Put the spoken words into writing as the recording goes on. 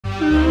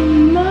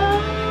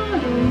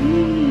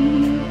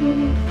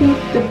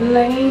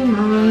blame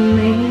on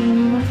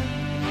name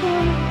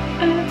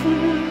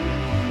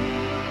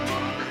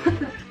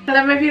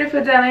Hello my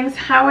beautiful darlings,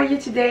 how are you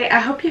today? I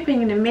hope you're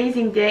having an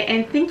amazing day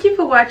and thank you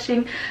for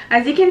watching.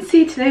 As you can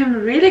see today I'm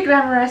really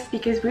glamorous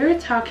because we're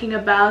talking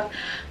about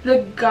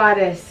the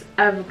goddess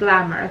of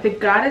glamour, the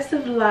goddess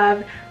of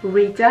love,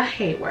 Rita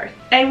Hayworth.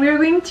 And we're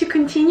going to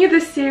continue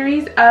the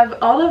series of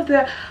all of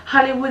the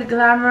Hollywood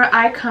glamour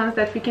icons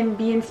that we can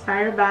be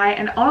inspired by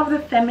and all of the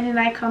feminine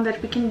icons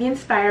that we can be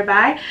inspired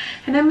by.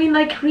 And I mean,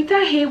 like, Rita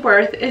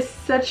Hayworth is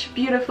such a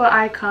beautiful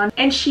icon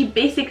and she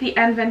basically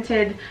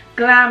invented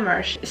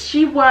glamour.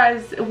 She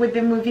was, with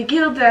the movie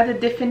Gilda, the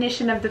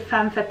definition of the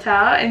femme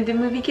fatale in the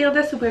movie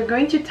Gilda, so we're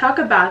going to talk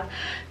about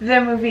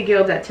the movie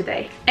Gilda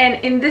today.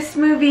 And in this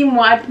movie,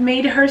 what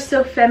made her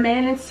so feminine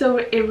and so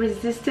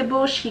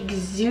irresistible, she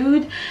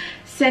exudes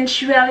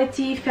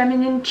sensuality,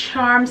 feminine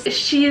charms.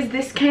 She is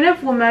this kind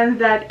of woman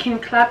that can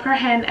clap her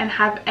hand and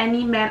have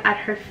any man at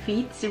her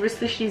feet.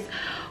 Seriously, she's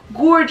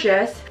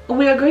gorgeous.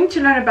 We are going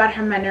to learn about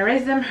her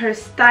mannerism, her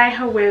style,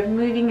 her way of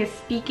moving and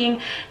speaking,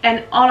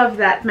 and all of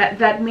that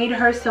that made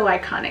her so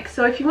iconic.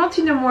 So if you want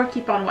to know more,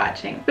 keep on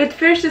watching. But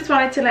first, just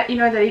wanted to let you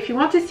know that if you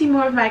want to see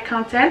more of my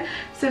content,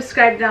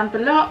 subscribe down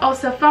below.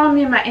 Also follow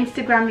me on my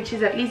Instagram, which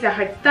is at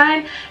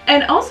 @LisaHartstyle,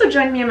 and also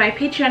join me on my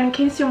Patreon in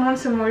case you want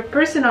some more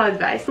personal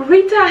advice.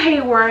 Rita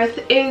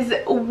Hayworth is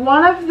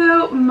one of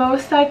the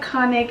most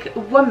iconic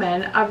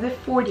women of the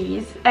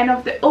 40s and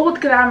of the old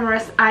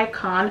glamorous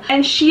icon,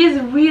 and she is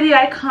really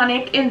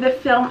iconic in the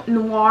film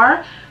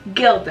noir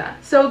Gilda.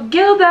 So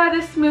Gilda,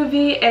 this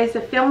movie, is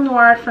a film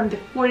noir from the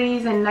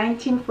 40s in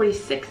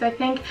 1946, I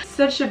think.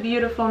 Such a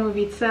beautiful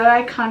movie, it's so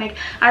iconic.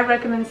 I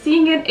recommend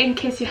seeing it in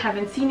case you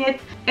haven't seen it.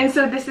 And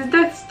so this is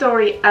the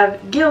story of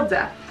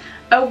Gilda,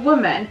 a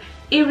woman,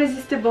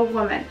 irresistible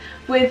woman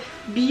with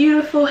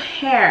beautiful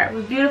hair,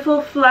 with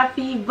beautiful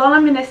fluffy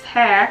voluminous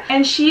hair,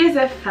 and she is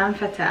a femme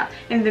fatale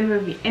in the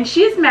movie. And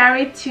she is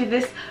married to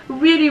this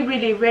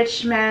really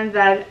rich man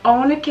that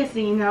owns a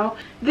casino.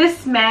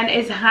 This man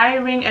is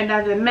hiring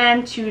another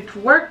man to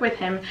work with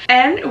him,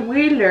 and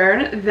we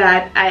learn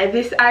that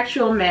this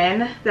actual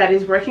man that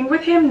is working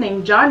with him,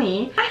 named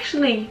Johnny,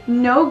 actually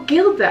knows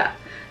Gilda.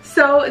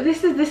 So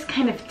this is this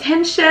kind of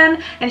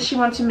tension, and she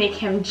wants to make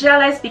him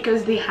jealous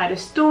because they had a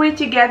story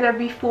together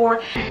before.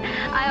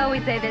 I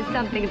always say there's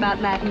something about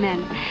Latin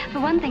men.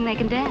 For one thing, they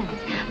can dance.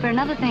 For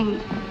another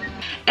thing...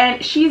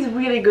 And she's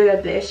really good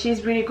at this.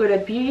 She's really good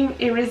at being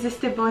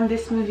irresistible in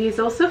this movie. It's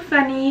also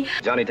funny.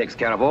 Johnny takes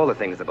care of all the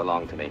things that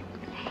belong to me.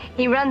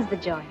 He runs the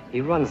joint.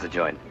 He runs the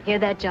joint. Hear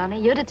that, Johnny?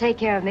 You're to take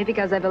care of me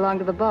because I belong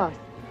to the boss.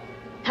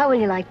 How will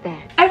you like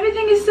that?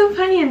 Everything is so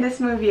funny in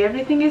this movie.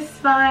 Everything is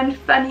fun,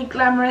 funny,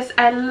 glamorous.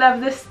 I love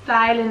the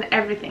style and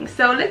everything.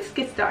 So let's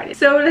get started.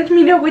 So let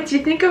me know what you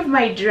think of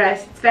my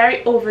dress. It's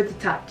very over the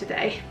top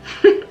today.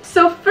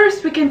 So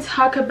first we can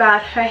talk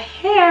about her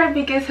hair,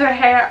 because her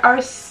hair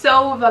are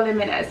so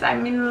voluminous.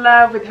 I'm in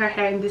love with her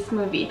hair in this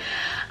movie.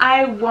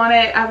 I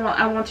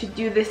want to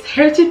do this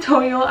hair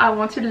tutorial. I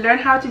want to learn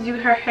how to do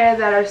her hair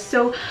that are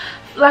so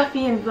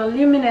fluffy and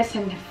voluminous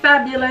and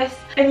fabulous.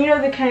 And you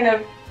know, the kind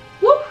of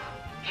whoop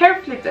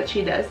hair flip that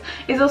she does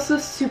is also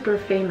super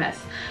famous.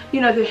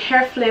 You know, the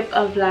hair flip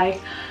of like,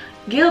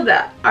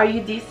 Gilda, are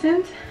you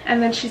decent?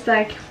 And then she's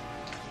like,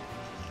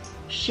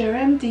 sure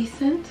I'm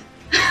decent.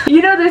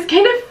 You know, this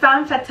kind of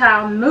femme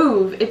fatale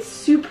move, it's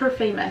super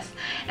famous,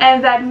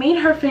 and that made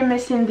her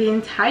famous in the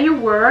entire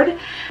world.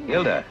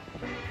 Gilda,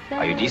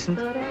 are you decent?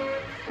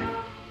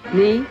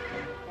 Me?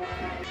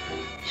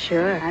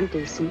 Sure, I'm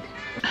decent.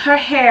 Her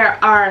hair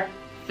are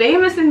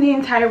famous in the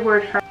entire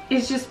world. Her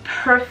is just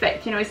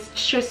perfect, you know, it's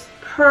just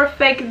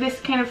perfect, this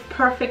kind of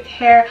perfect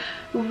hair,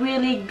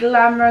 really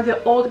glamour,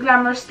 the old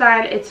glamour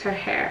style. It's her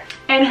hair,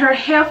 and her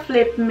hair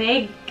flip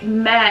make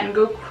men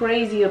go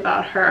crazy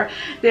about her.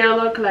 They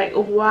look like,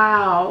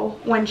 wow,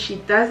 when she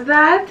does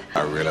that.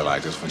 I really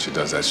like this when she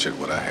does that shit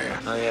with her hair.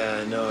 Oh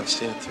yeah, I know, I've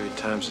seen it 3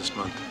 times this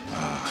month.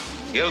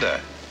 Gilda,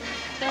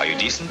 are you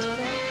decent?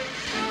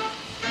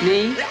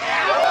 Me?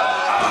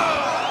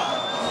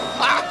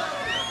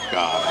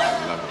 God,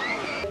 I love it.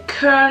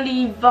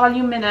 Curly,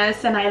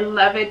 voluminous, and I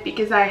love it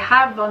because I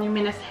have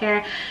voluminous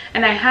hair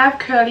and I have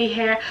curly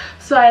hair,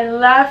 so I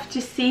love to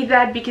see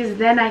that because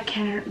then I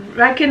can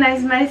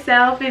recognize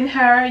myself in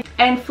her.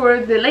 And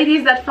for the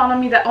ladies that follow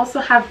me that also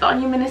have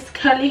voluminous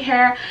curly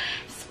hair,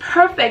 it's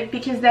perfect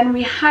because then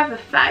we have a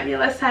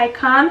fabulous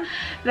icon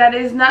that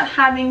is not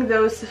having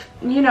those,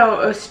 you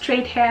know,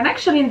 straight hair. And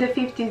actually in the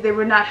 50s they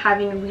were not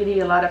having really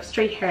a lot of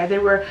straight hair. They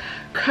were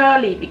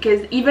curly,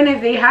 because even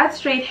if they had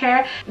straight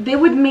hair, they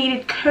would made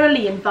it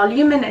curly and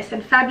voluminous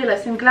and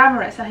fabulous and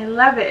glamorous, and I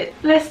love it.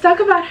 Let's talk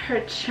about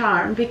her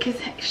charm, because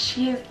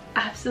she is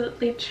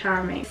absolutely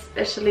charming,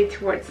 especially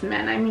towards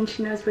men. I mean,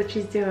 she knows what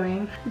she's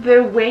doing.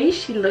 The way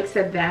she looks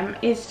at them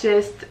is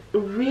just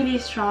really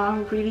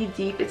strong, really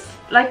deep. It's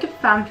like a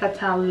femme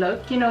fatale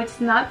look, you know. It's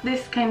not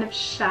this kind of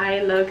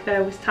shy look that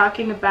I was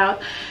talking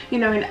about, you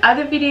know, in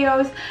other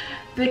videos.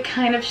 the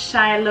kind of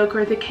shy look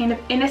or the kind of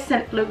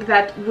innocent look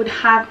that would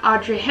have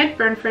Audrey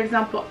Hepburn. For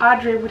example,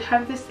 Audrey would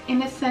have this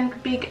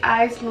innocent big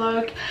eyes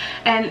look,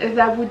 and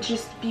that would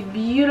just be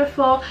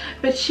beautiful,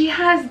 but she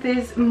has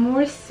this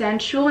more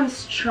sensual and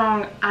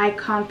strong eye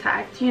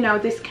contact, you know,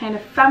 this kind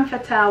of femme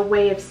fatale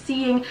way of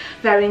seeing,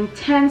 very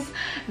intense,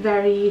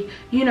 very,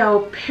 you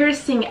know,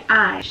 piercing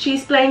eyes.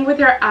 She's playing with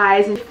her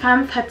eyes in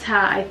Femme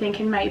Fatale, I think,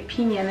 in my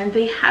opinion, and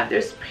they have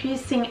those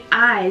piercing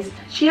eyes.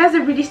 She has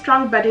a really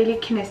strong bodily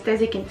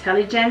kinesthetic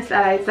intelligence.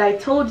 As I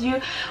told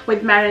you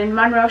with Marilyn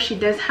Monroe, she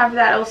does have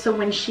that also.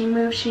 When she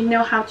moves, she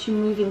knows how to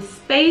move in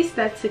space.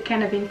 That's a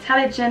kind of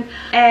intelligent.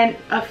 And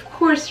of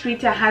course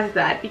Rita has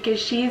that because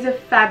she is a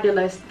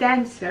fabulous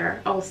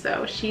dancer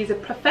also. She's a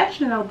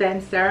professional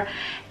dancer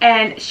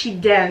and she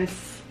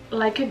dances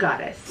like a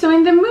goddess. So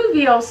in the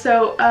movie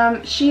also,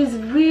 she's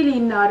really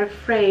not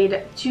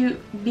afraid to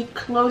be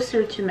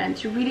closer to men,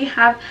 to really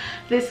have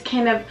this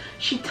kind of,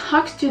 she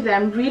talks to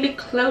them really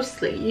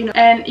closely, you know,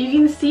 and you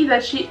can see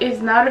that she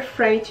is not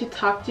afraid to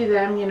talk to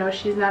them, you know,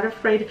 she's not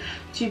afraid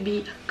to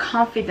be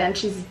confident.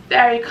 She's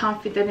very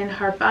confident in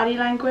her body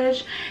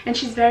language, and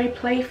she's very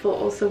playful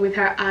also with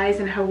her eyes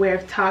and her way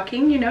of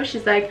talking, you know,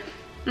 she's like,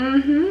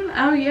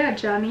 oh yeah,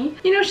 Johnny.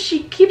 You know,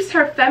 she keeps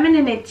her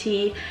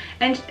femininity,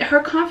 and her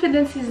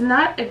confidence is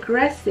not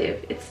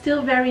aggressive. It's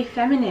still very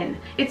feminine.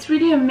 It's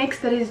really a mix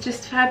that is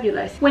just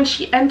fabulous. When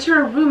she enters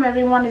a room,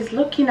 everyone is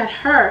looking at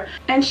her,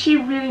 and she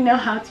really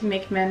knows how to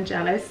make men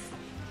jealous.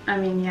 I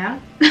mean, yeah.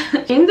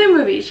 In the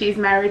movie, she's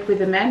married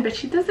with a man, but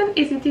she doesn't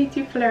hesitate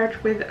to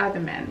flirt with other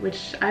men,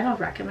 which I don't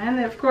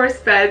recommend, of course,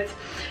 but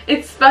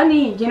it's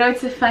funny. You know,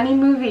 it's a funny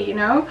movie, you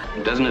know?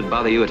 Doesn't it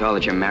bother you at all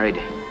that you're married?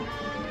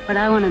 What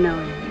I want to know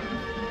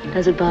is,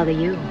 does it bother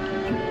you?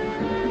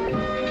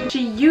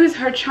 She used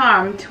her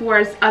charm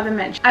towards other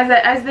men.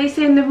 As they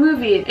say in the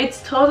movie,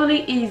 it's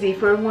totally easy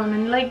for a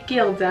woman like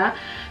Gilda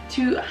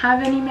to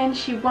have any man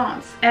she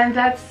wants. And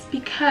that's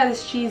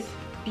because she's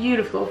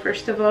beautiful.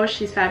 First of all,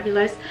 she's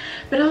fabulous,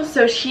 but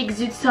also she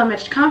exudes so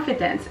much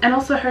confidence, and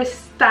also her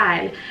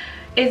style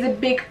is a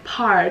big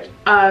part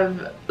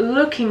of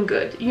looking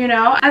good, you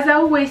know. As I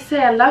always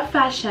say, I love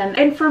fashion,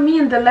 and for me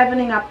in the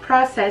leveling up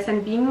process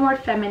and being more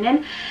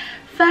feminine,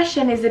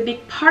 fashion is a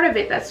big part of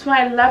it. That's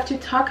why I love to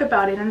talk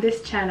about it on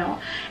this channel,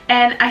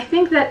 and I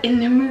think that in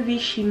the movie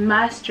she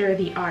mastered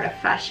the art of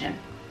fashion.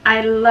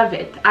 I love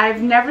it.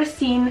 I've never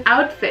seen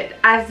outfit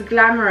as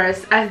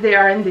glamorous as they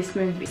are in this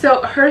movie.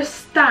 So her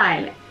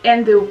style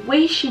and the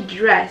way she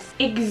dressed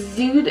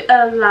exude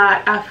a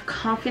lot of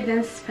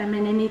confidence,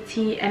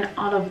 femininity, and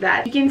all of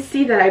that. You can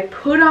see that I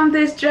put on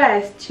this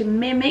dress to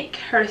mimic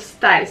her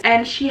style,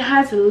 and she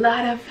has a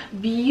lot of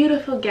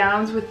beautiful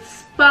gowns with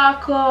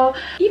sparkle.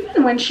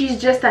 Even when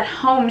she's just at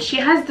home, she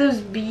has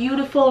those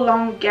beautiful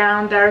long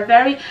gowns that are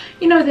very,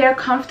 you know, they're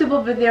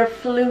comfortable, but they're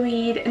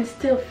fluid and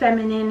still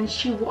feminine, and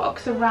she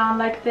walks around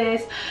like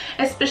this,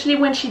 especially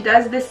when she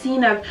does the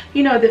scene of,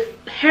 you know, the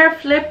hair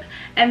flip,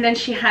 and then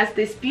she has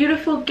this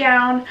beautiful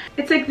gown.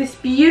 It's like this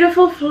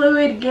beautiful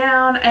fluid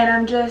gown, and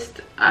I'm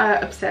just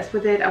obsessed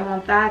with it. I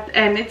want that,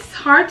 and it's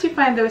hard to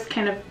find those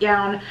kind of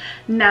gown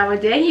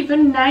nowadays.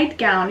 Even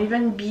nightgown,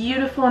 even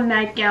beautiful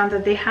nightgown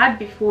that they had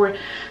before,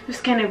 this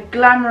kind of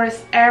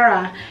glamorous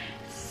era.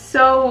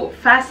 So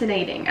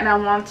fascinating, and I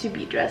want to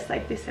be dressed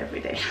like this every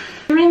day.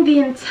 During the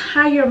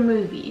entire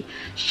movie,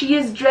 she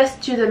is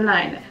dressed to the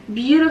nine.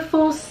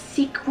 Beautiful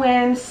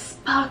sequins,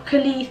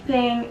 sparkly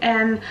thing,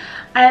 and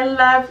I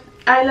love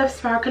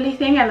sparkly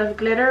thing. I love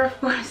glitter, of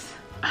course.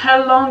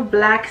 Her long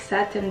black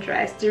satin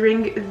dress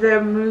during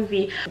the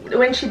movie,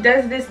 when she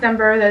does this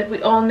number that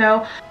we all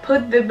know,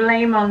 put the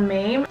blame on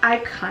me,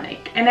 iconic,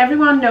 and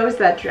everyone knows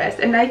that dress.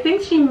 And I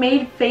think she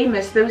made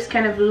famous those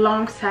kind of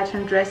long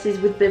satin dresses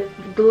with the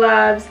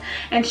gloves,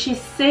 and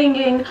she's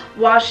singing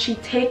while she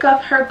take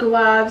off her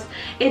gloves.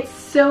 It's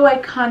so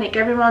iconic.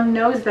 Everyone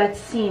knows that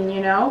scene,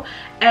 you know,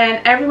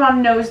 and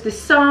everyone knows the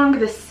song.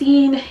 The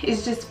scene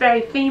is just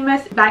very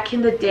famous. Back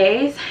in the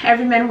days,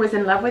 every man was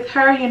in love with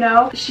her, you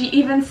know. She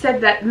even said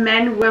that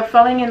men were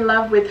falling in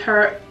love with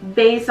her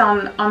based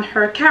on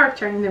her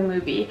character in the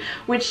movie,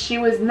 which she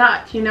was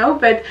not, you know,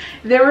 but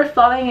they were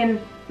falling in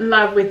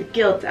love with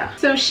Gilda.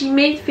 So she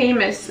made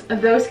famous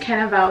those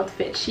kind of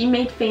outfits. She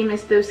made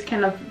famous those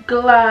kind of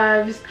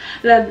gloves,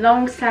 the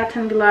long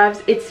satin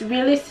gloves. It's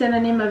really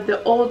synonym of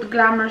the old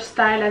glamour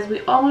style, as we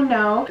all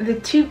know. The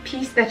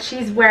two-piece that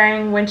she's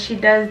wearing when she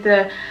does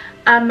the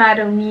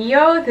Amado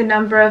Mio, the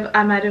number of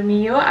Amado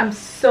Mio, I'm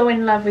so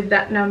in love with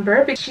that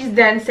number because she's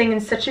dancing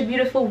in such a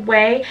beautiful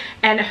way,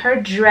 and her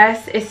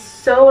dress is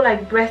so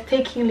like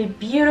breathtakingly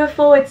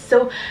beautiful. It's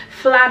so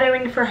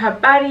flattering for her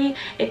body.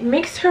 It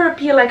makes her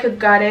appear like a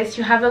goddess.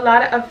 You have a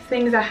lot of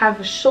things that have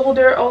a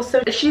shoulder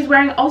also. She's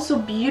wearing also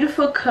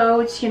beautiful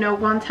coats, you know.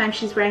 One time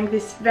she's wearing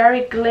this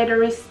very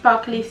glittery,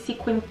 sparkly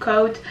sequin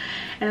coat,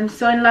 and I'm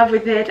so in love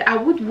with it. I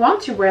would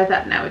want to wear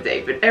that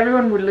nowadays, but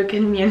everyone would look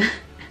at me and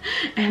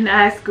and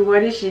ask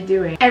what is she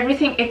doing.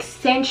 Everything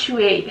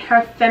accentuate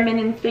her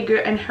feminine figure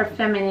and her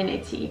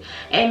femininity,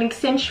 and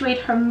accentuate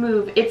her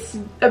move. It's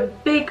a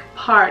big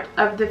part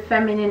of the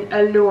feminine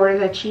allure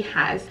that she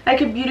has,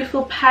 like a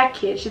beautiful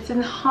package. It's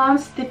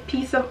enhanced the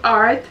piece of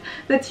art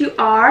that you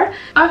are.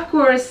 Of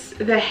course,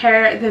 the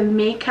hair, the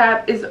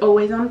makeup is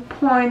always on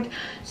point,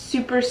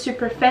 super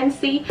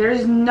fancy.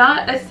 There's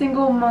not a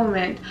single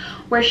moment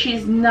where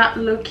she's not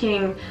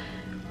looking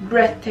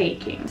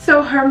breathtaking.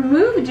 So her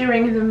move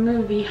during the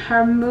movie,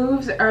 her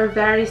moves are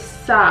very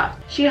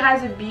soft. She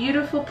has a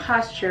beautiful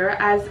posture,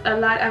 as a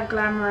lot of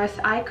glamorous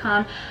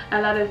icons,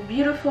 a lot of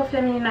beautiful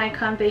feminine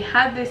icons, they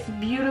have this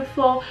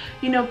beautiful,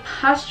 you know,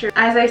 posture.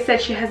 As I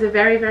said, she has a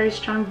very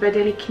strong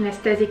bodily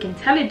kinesthetic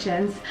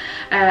intelligence,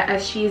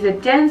 as she is a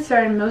dancer,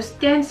 and most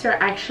dancers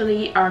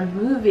actually are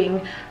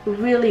moving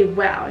really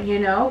well, you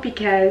know,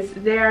 because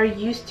they are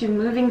used to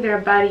moving their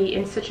body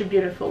in such a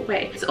beautiful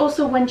way. It's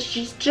also when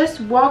she's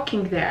just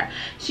walking there,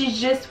 she's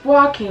just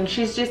walking,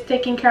 she's just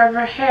taking care of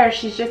her hair,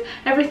 she's just,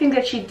 everything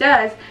that she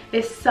does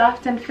is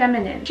soft and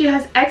feminine. She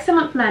has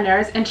excellent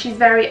manners and she's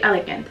very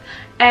elegant,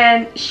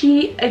 and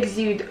she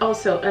exudes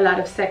also a lot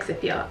of sex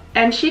appeal,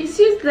 and she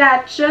exudes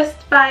that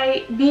just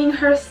by being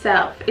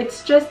herself.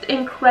 It's just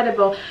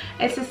incredible.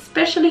 It's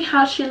especially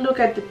how she looks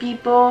at the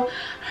people,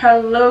 her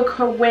look,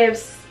 her way of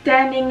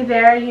standing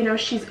there, you know,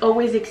 she's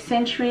always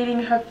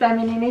accentuating her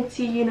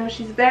femininity, you know,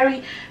 she's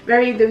very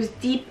those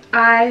deep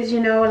eyes,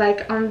 you know,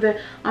 like on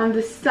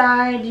the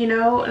side, you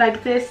know,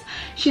 like this.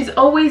 She's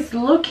always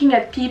looking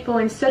at people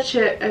in such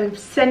a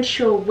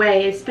sensual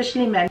way,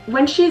 especially men.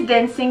 When she's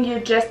dancing, you're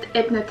just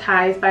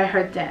hypnotized by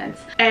her dance,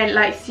 and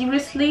like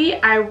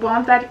seriously, I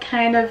want that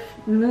kind of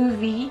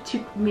movie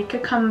to make a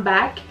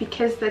comeback,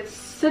 because that's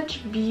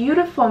such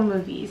beautiful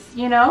movies,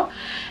 you know,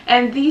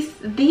 and these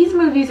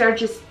movies are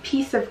just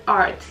piece of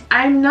art.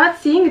 I'm not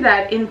seeing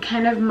that in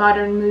kind of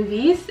modern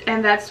movies,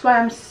 and that's why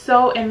I'm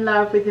so in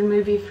love with the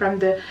movie from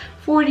the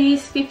 40s,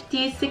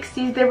 50s,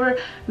 60s. They were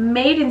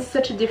made in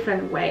such a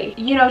different way,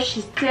 you know.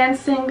 She's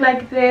dancing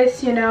like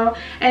this, you know,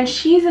 and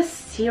she's a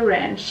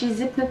siren, she's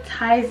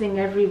hypnotizing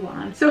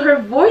everyone. So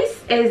her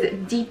voice is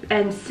deep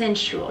and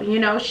sensual, you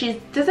know.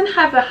 She doesn't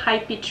have a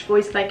high-pitched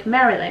voice like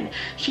Marilyn.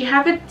 She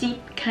have a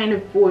deep kind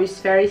of voice,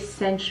 very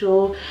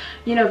sensual,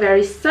 you know,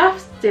 very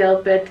soft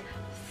still, but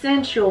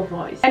sensual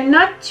voice, and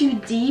not too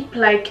deep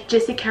like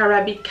Jessica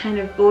Rabbit kind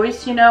of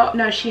voice, you know.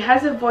 No, she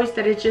has a voice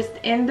that is just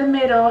in the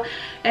middle,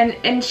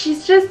 and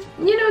she's just,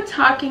 you know,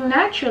 talking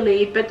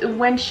naturally, but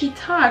when she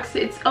talks,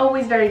 it's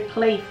always very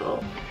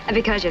playful. And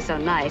because you're so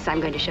nice,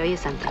 I'm going to show you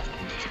something.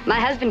 My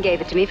husband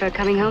gave it to me for a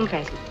coming home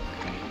present.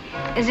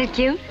 Is it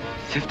cute?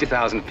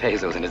 50,000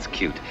 pesos and it's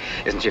cute.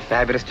 Isn't she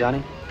fabulous,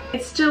 Johnny?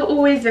 It's still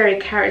always very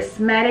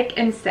charismatic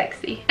and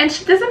sexy, and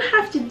she doesn't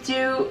have to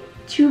do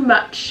too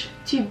much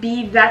to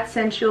be that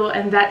sensual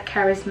and that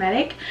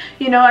charismatic,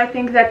 you know. I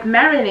think that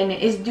Marilyn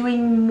is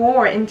doing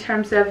more in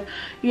terms of,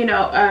 you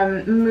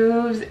know,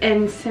 moves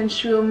and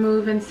sensual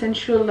move and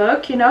sensual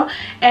look, you know.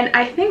 And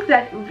I think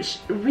that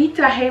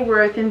Rita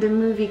Hayworth in the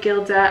movie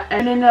Gilda,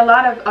 and in a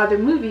lot of other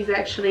movies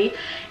actually,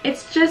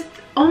 it's just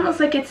almost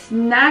like it's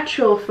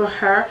natural for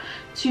her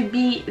to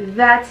be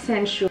that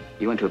sensual.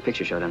 You went to a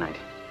picture show tonight,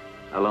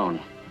 alone.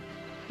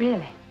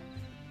 Really?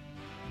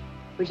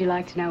 Would you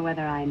like to know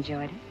whether I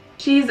enjoyed it?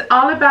 She's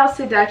all about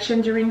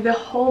seduction during the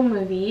whole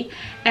movie,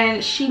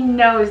 and she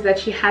knows that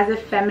she has a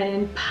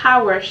feminine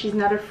power. She's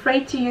not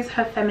afraid to use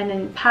her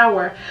feminine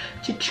power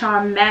to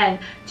charm men,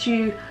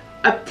 to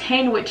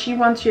obtain what she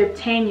wants to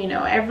obtain, you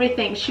know,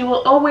 everything. She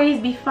will always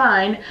be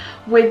fine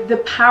with the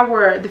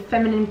power, the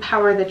feminine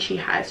power that she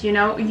has, you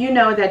know. You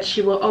know that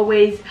she will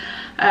always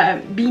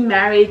be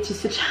married to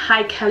such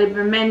high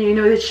caliber men. You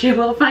know that she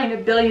will find a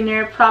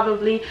billionaire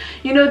probably.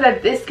 You know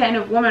that this kind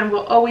of woman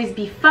will always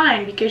be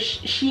fine because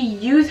she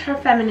used her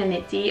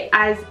femininity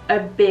as a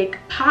big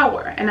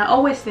power, and I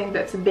always think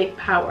that's a big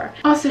power.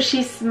 Also,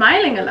 she's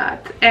smiling a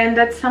lot, and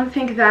that's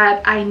something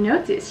that I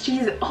noticed.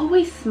 She's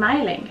always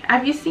smiling.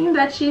 Have you seen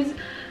that? She's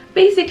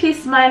basically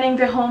smiling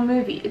the whole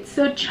movie. It's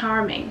so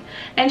charming,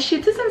 and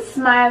she doesn't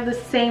smile the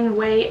same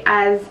way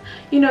as,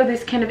 you know,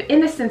 this kind of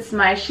innocent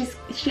smile.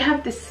 She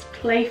have this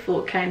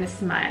playful kind of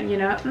smile, you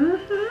know.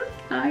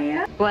 Oh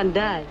yeah, One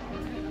does.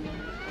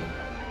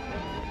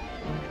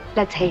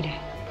 Let's hate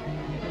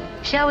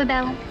her, shall we,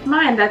 Bella?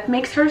 Smile that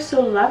makes her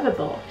so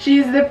lovable. She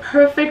is the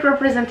perfect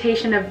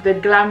representation of the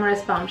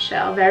glamorous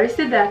bombshell. Very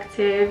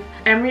seductive.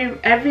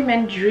 Every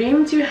man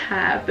dream to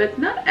have, but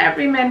not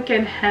every man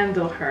can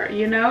handle her,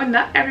 you know.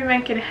 Not every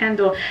man can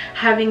handle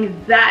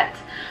having that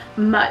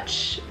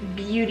much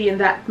beauty and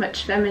that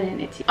much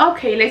femininity.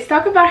 Okay, let's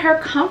talk about her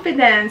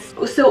confidence.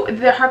 So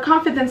her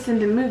confidence in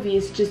the movie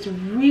is just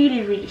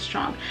really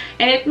strong,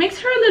 and it makes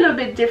her a little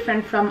bit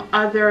different from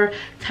other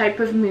type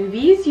of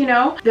movies, you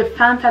know, the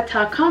femme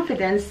fatale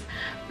confidence.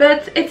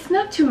 But it's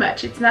not too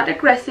much. It's not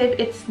aggressive,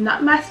 it's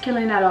not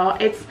masculine at all.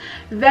 It's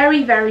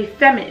very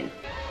feminine.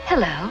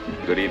 Hello.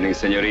 Good evening,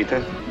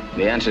 senorita.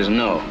 The answer is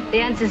no.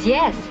 The answer's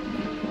yes.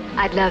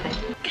 I'd love it.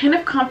 Kind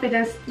of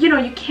confidence, you know,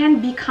 you can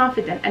be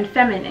confident and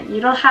feminine.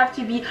 You don't have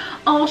to be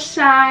all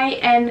shy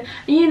and,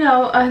 you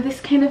know,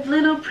 this kind of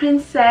little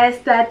princess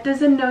that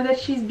doesn't know that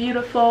she's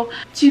beautiful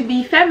to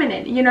be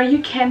feminine. You know, you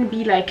can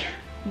be like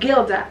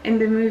Gilda in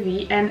the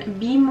movie and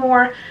be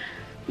more,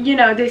 you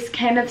know, this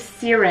kind of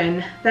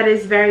siren that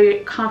is very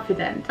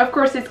confident. Of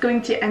course it's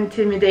going to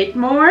intimidate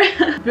more,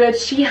 but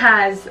she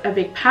has a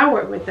big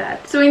power with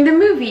that. So in the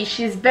movie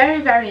she's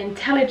very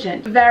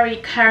intelligent, very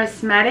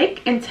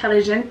charismatic,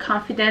 intelligent,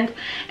 confident,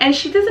 and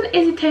she doesn't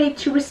hesitate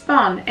to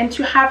respond and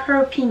to have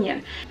her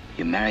opinion.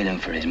 You married him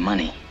for his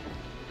money.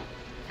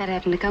 That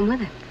happened to come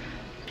with it.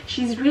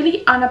 She's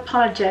really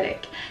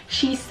unapologetic.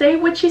 She say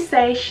what she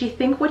say, she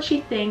think what she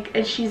think,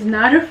 and she's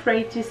not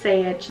afraid to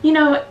say it. You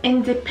know,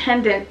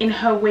 independent in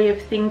her way of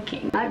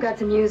thinking. I've got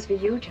some news for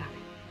you, Johnny.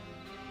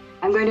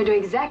 I'm going to do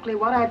exactly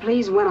what I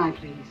please when I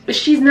please.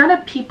 She's not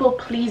a people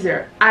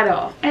pleaser at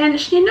all. And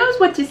she knows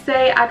what to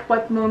say at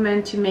what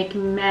moment to make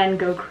men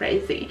go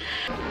crazy.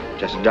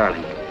 Just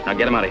darling. Now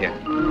get him out of here.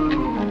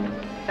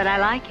 But I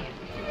like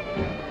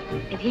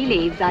it. If he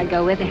leaves, I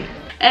go with him.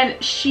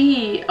 And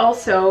she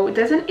also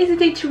doesn't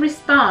hesitate to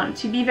respond,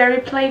 to be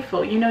very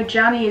playful. You know,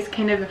 Johnny is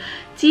kind of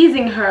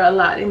teasing her a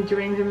lot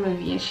during the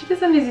movie, and she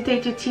doesn't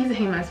hesitate to tease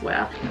him as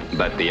well.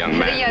 But the young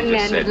man The young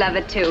man would love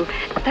it too,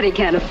 but he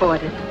can't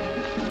afford it.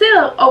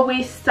 Still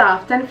always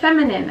soft and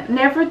feminine,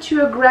 never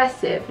too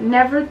aggressive,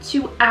 never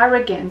too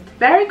arrogant.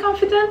 Very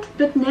confident,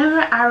 but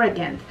never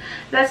arrogant.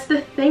 That's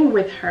the thing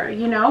with her,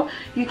 you know?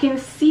 You can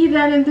see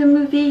that in the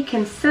movie, you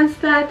can sense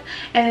that,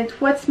 and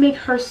it's what's made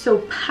her so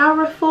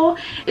powerful.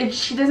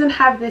 She doesn't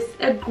have this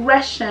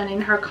aggression in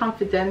her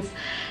confidence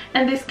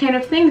and this kind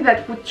of thing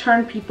that would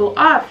turn people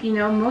off. You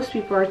know, most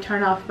people are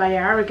turned off by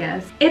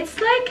arrogance. It's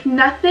like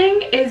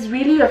nothing is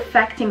really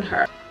affecting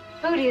her.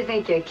 Who do you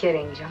think you're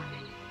kidding, Johnny?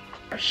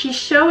 She's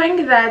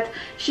showing that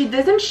she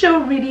doesn't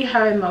show really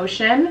her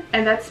emotion,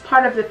 and that's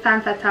part of the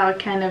femme fatale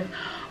kind of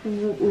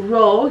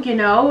role, you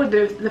know.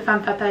 The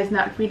femme fatale is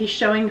not really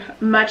showing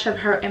much of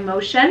her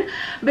emotion,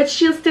 but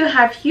she'll still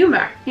have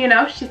humor, you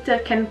know. She still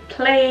can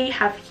play,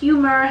 have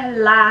humor,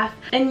 laugh,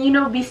 and, you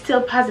know, be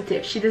still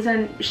positive.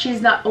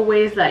 She's not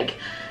always like,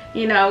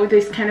 you know,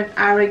 this kind of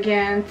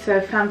arrogant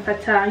femme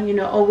fatale, you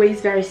know,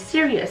 always very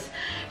serious.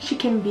 She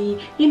can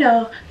be, you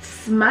know,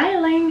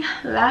 smiling,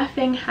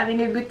 laughing,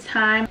 having a good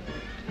time.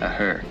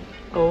 Her.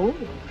 Oh.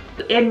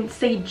 And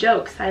say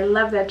jokes. I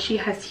love that she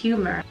has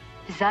humor.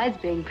 Besides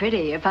being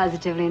pretty, you're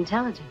positively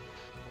intelligent.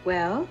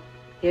 Well,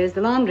 here's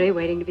the laundry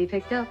waiting to be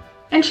picked up.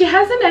 And she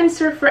has an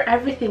answer for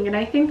everything, and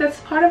I think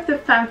that's part of the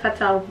femme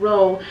fatale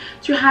role,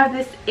 to have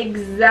this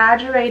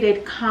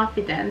exaggerated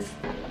confidence.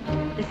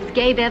 This is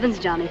Gabe Evans,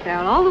 Johnny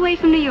Farrell, all the way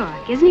from New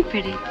York. Isn't he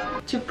pretty?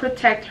 To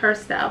protect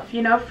herself,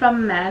 you know,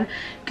 from men,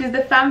 because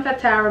the femme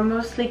fatale are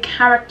mostly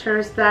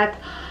characters that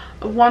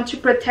want to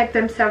protect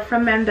themselves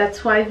from men.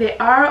 That's why they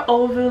are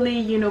overly,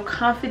 you know,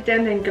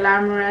 confident and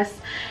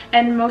glamorous,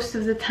 and most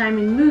of the time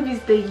in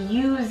movies they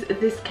use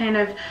this kind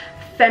of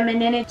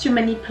femininity to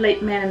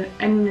manipulate men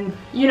and,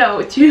 you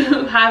know, to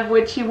have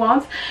what she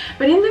wants.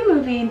 But in the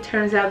movie it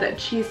turns out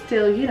that she's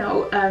still, you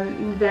know,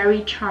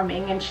 very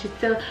charming, and she's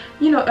still,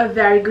 you know, a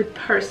very good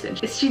person.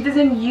 She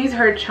doesn't use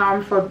her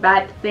charm for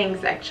bad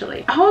things,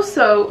 actually.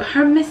 Also,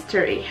 her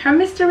mystery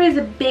is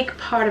a big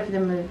part of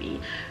the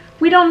movie.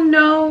 We don't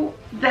know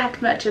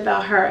that much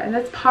about her, and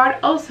that's part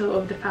also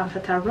of the femme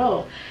fatale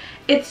role.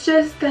 It's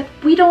just that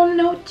we don't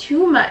know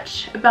too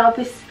much about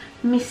this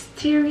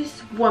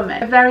mysterious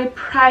woman, very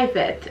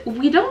private.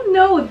 We don't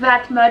know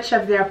that much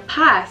of their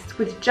past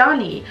with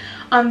Johnny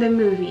on the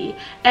movie,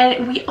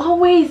 and we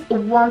always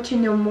want to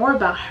know more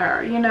about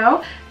her, you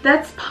know.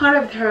 That's part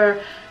of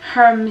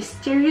her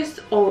mysterious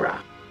aura.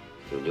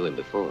 You knew him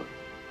before.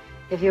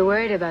 If you're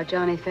worried about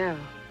Johnny Farrell,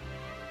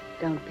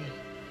 don't be.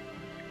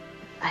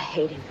 I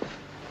hate him.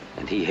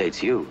 And he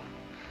hates you.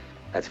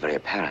 That's very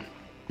apparent.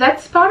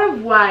 That's part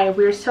of why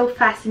we're so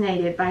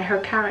fascinated by her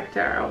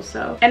character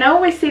also. And I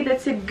always say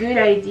that's a good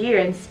idea,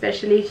 and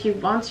especially if you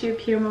want to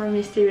appear more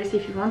mysterious,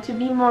 if you want to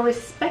be more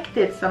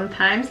respected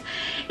sometimes,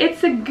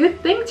 it's a good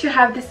thing to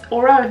have this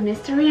aura of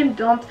mystery and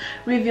don't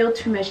reveal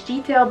too much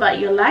detail about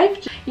your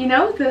life. You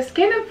know, those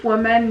kind of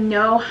women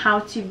know how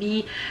to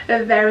be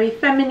very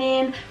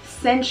feminine,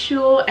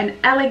 sensual and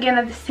elegant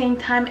at the same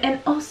time, and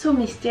also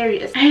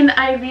mysterious. And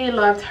I really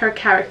loved her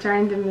character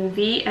in the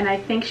movie, and I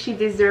think she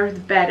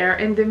deserved better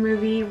in the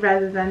movie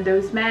rather than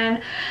those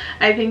men.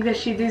 I think that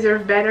she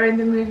deserved better in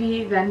the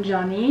movie than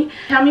Johnny.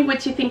 Tell me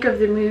what you think of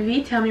the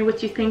movie. Tell me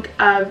what you think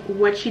of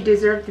what she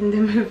deserved in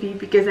the movie,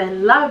 because I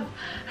love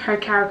her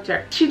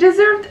character. She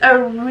deserved a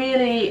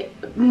really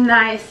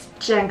nice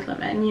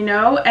gentleman, you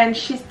know, and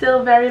she's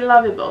still very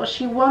lovable.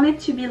 She wanted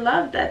to be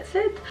loved, that's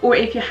it. Or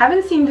if you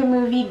haven't seen the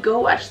movie, go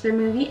watch the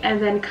movie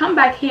and then come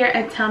back here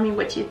and tell me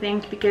what you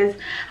think, because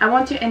I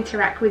want to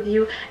interact with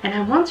you and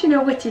I want to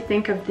know what you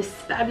think of this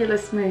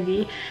fabulous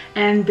movie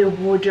and the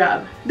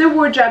wardrobe. The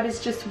wardrobe is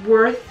just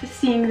worth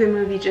seeing the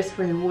movie just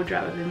for the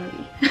wardrobe of the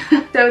movie.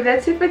 So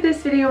that's it for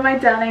this video, my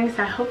darlings.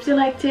 I hope you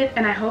liked it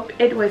and I hope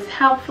it was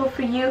helpful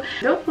for you.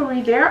 Don't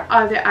worry, there are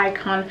other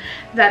icons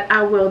that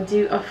I will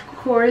do, of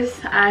course.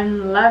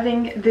 I'm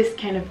loving this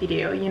kind of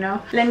video, you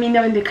know. Let me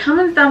know in the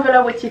comments down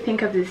below what you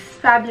think of this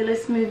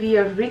fabulous movie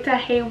of Rita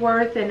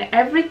Hayworth and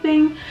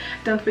everything.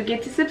 Don't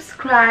forget to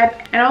subscribe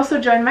and also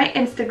join my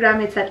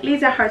Instagram. It's at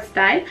Lisa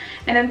Heartstyle.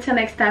 And until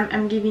next time,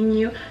 I'm giving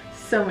you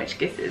so much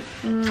kisses.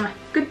 Mwah.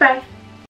 Goodbye.